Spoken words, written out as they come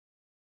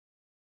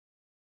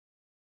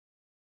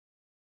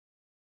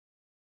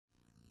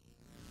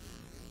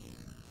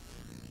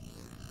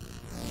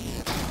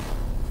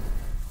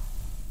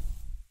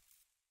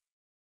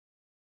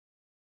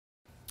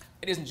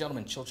Ladies and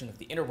gentlemen, children of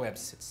the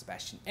interwebs, it's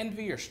Sebastian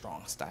Envy, your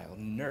strong style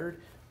nerd,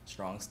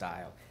 strong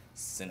style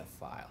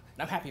cinephile. And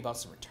I'm happy about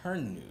some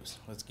return news.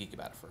 Let's geek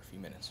about it for a few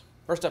minutes.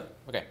 First up,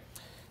 okay,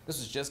 this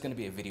was just going to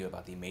be a video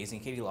about the amazing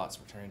Katie Lotz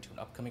returning to an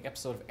upcoming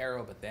episode of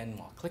Arrow, but then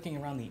while clicking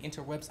around the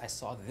interwebs, I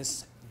saw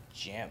this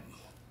gem.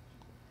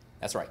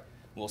 That's right,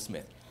 Will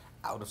Smith,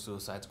 out of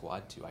Suicide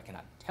Squad 2. I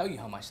cannot tell you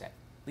how much that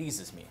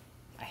pleases me.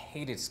 I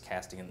hated his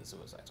casting in the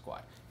Suicide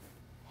Squad.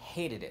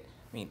 Hated it.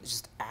 I mean,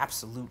 just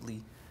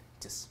absolutely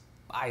despised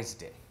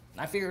it. And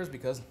I figure it was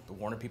because the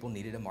Warner people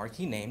needed a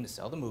marquee name to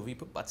sell the movie,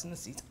 put butts in the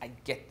seats. I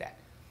get that.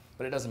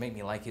 But it doesn't make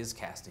me like his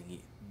casting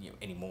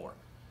anymore.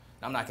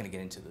 And I'm not going to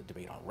get into the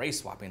debate on race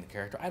swapping the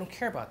character. I don't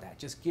care about that.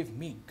 Just give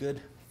me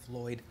good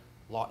Floyd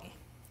Lawton.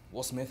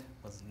 Will Smith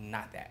was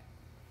not that.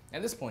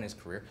 At this point in his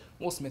career,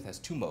 Will Smith has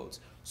two modes: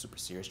 super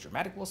serious,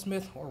 dramatic Will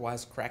Smith, or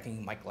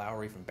wisecracking Mike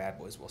Lowry from Bad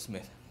Boys Will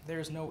Smith.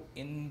 There's no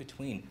in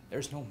between.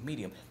 There's no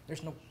medium.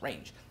 There's no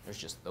range. There's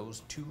just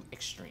those two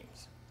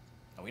extremes.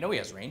 Now we know he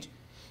has range.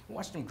 We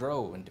watched him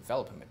grow and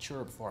develop and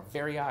mature before our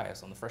very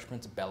eyes on The Fresh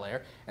Prince of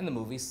Bel-Air and the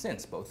movies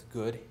since, both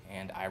good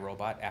and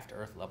iRobot After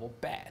Earth level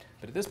bad.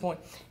 But at this point,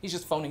 he's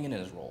just phoning in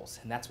his roles,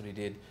 and that's what he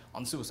did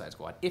on Suicide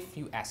Squad, if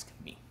you ask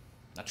me.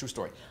 Now, true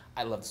story,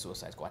 I love the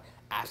Suicide Squad.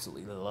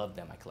 Absolutely love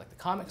them. I collect the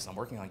comics. I'm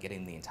working on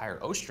getting the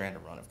entire Ostrander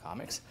run of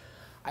comics.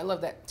 I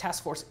love that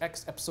Task Force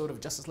X episode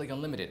of Justice League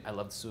Unlimited. I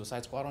love the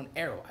Suicide Squad on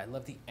Arrow. I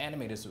love the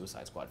animated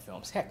Suicide Squad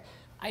films. Heck,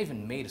 I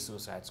even made a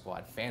Suicide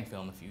Squad fan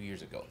film a few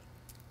years ago.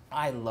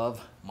 I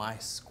love my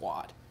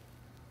squad.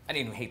 I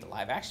didn't even hate the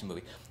live action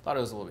movie. Thought it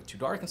was a little bit too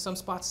dark in some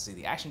spots to see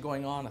the action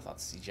going on. I thought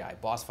the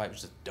CGI boss fight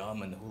was just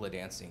dumb and the hula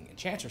dancing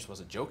Enchantress was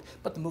a joke,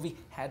 but the movie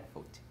had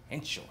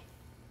potential.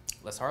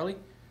 Les Harley,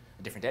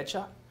 a different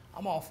Deadshot,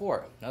 I'm all for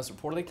it. Now, this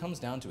reportedly comes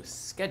down to a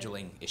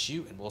scheduling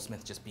issue and Will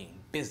Smith just being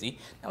busy.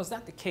 Now, is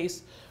that the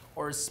case,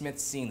 or is Smith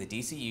seeing the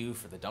DCU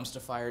for the dumpster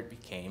fire it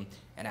became,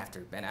 and after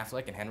Ben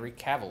Affleck and Henry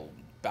Cavill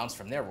bounced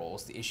from their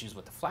roles, the issues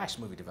with the Flash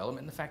movie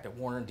development, and the fact that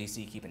Warner and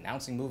DC keep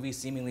announcing movies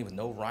seemingly with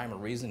no rhyme or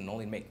reason and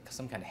only make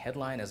some kind of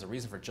headline as a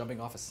reason for jumping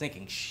off a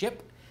sinking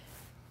ship?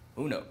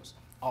 Who knows?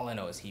 All I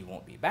know is he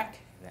won't be back,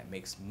 and that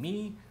makes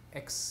me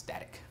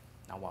ecstatic.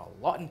 Now, while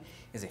Lawton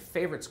is a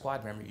favorite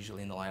squad member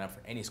usually in the lineup for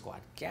any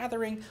squad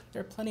gathering,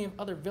 there are plenty of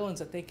other villains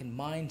that they can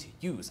mine to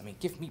use. I mean,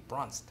 give me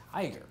Bronze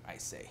Tiger, I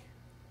say.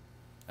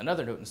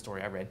 Another note in the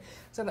story I read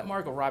said that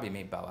Margot Robbie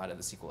may bow out of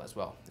the sequel as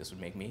well. This would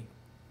make me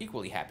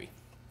equally happy.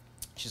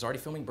 She's already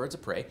filming Birds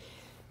of Prey,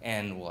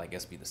 and will, I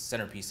guess, be the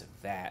centerpiece of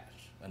that.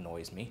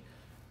 Annoys me.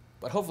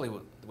 But hopefully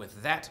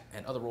with that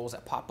and other roles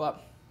that pop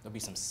up, there'll be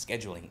some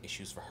scheduling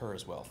issues for her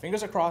as well.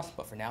 Fingers are crossed,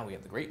 but for now we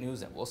have the great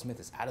news that Will Smith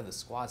is out of the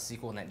Squad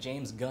sequel and that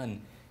James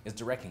Gunn is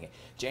directing it.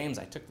 James,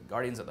 I took the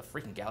Guardians of the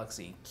freaking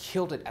Galaxy and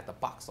killed it at the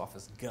box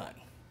office. Gunn.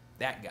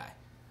 That guy.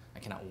 I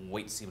cannot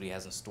wait to see what he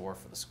has in store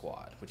for the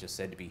Squad, which is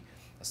said to be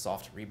a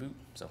soft reboot,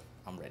 so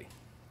I'm ready.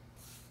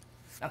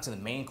 Now to the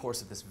main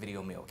course of this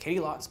video meal. Katie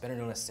Lotz, better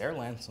known as Sarah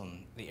Lance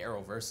on the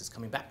Arrowverse, is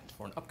coming back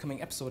for an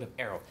upcoming episode of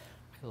Arrow.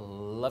 I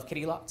love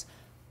Katie Lotz,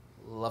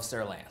 love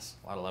Sarah Lance.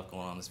 A lot of love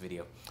going on in this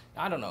video.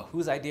 Now, I don't know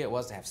whose idea it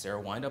was to have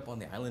Sarah wind up on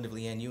the island of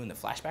Lian Yu in the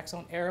flashbacks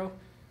on Arrow,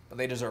 but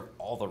they deserve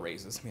all the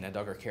raises. I mean, I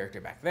dug her character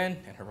back then,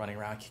 and her running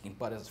around kicking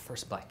butt as the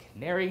first Black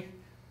Canary.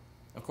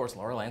 Of course,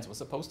 Laura Lance was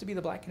supposed to be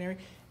the Black Canary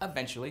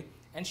eventually,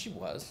 and she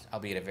was,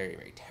 albeit a very,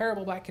 very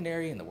terrible Black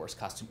Canary in the worst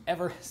costume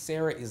ever.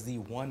 Sarah is the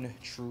one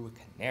true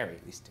Canary,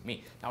 at least to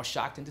me. I was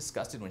shocked and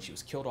disgusted when she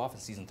was killed off in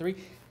season 3,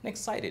 and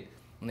excited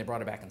when they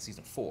brought her back in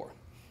season 4.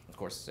 Of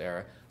course,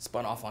 Sarah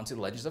spun off onto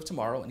the Legends of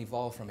Tomorrow and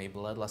evolved from a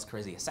bloodlust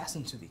crazy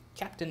assassin to the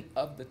captain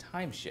of the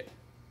time ship.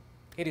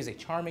 Katie is a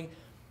charming,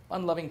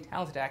 fun-loving,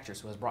 talented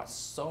actress who has brought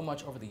so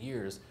much over the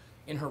years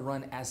in her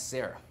run as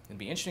Sarah. It'd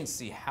be interesting to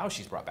see how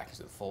she's brought back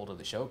into the fold of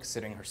the show,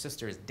 considering her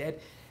sister is dead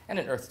and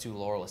in Earth 2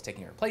 Laurel is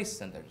taking her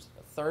place, and there's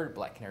a third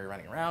Black Canary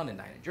running around in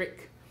Dinah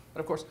Drake. But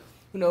of course,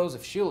 who knows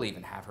if she'll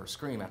even have her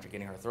scream after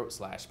getting her throat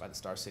slashed by the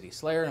Star City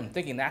Slayer. And I'm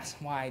thinking that's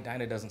why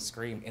Dinah doesn't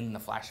scream in the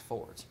flash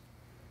forwards.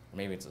 Or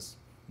maybe it's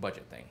a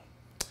budget thing.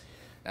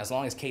 Now, as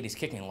long as Katie's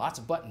kicking lots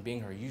of butt and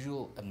being her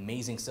usual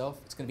amazing self,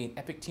 it's going to be an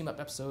epic team-up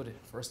episode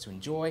for us to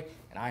enjoy,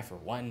 and I, for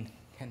one,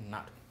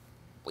 cannot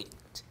wait.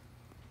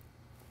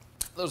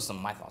 Those are some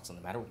of my thoughts on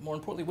the matter. More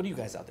importantly, what do you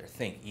guys out there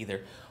think?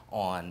 Either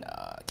on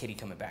Katie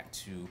coming back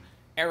to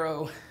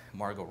Arrow,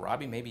 Margot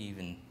Robbie maybe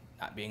even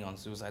not being on the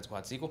Suicide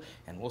Squad sequel,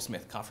 and Will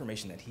Smith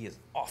confirmation that he is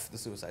off the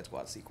Suicide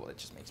Squad sequel. It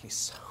just makes me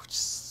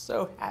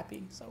so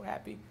happy, so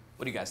happy.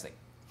 What do you guys think?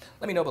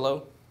 Let me know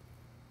below.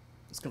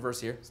 Let's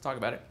converse here. Let's talk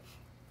about it.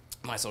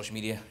 My social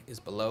media is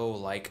below.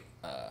 Like,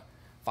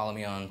 follow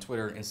me on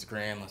Twitter,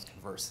 Instagram. Let's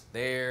converse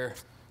there,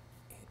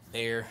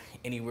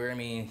 anywhere. I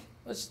mean,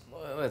 let's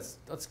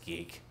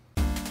geek.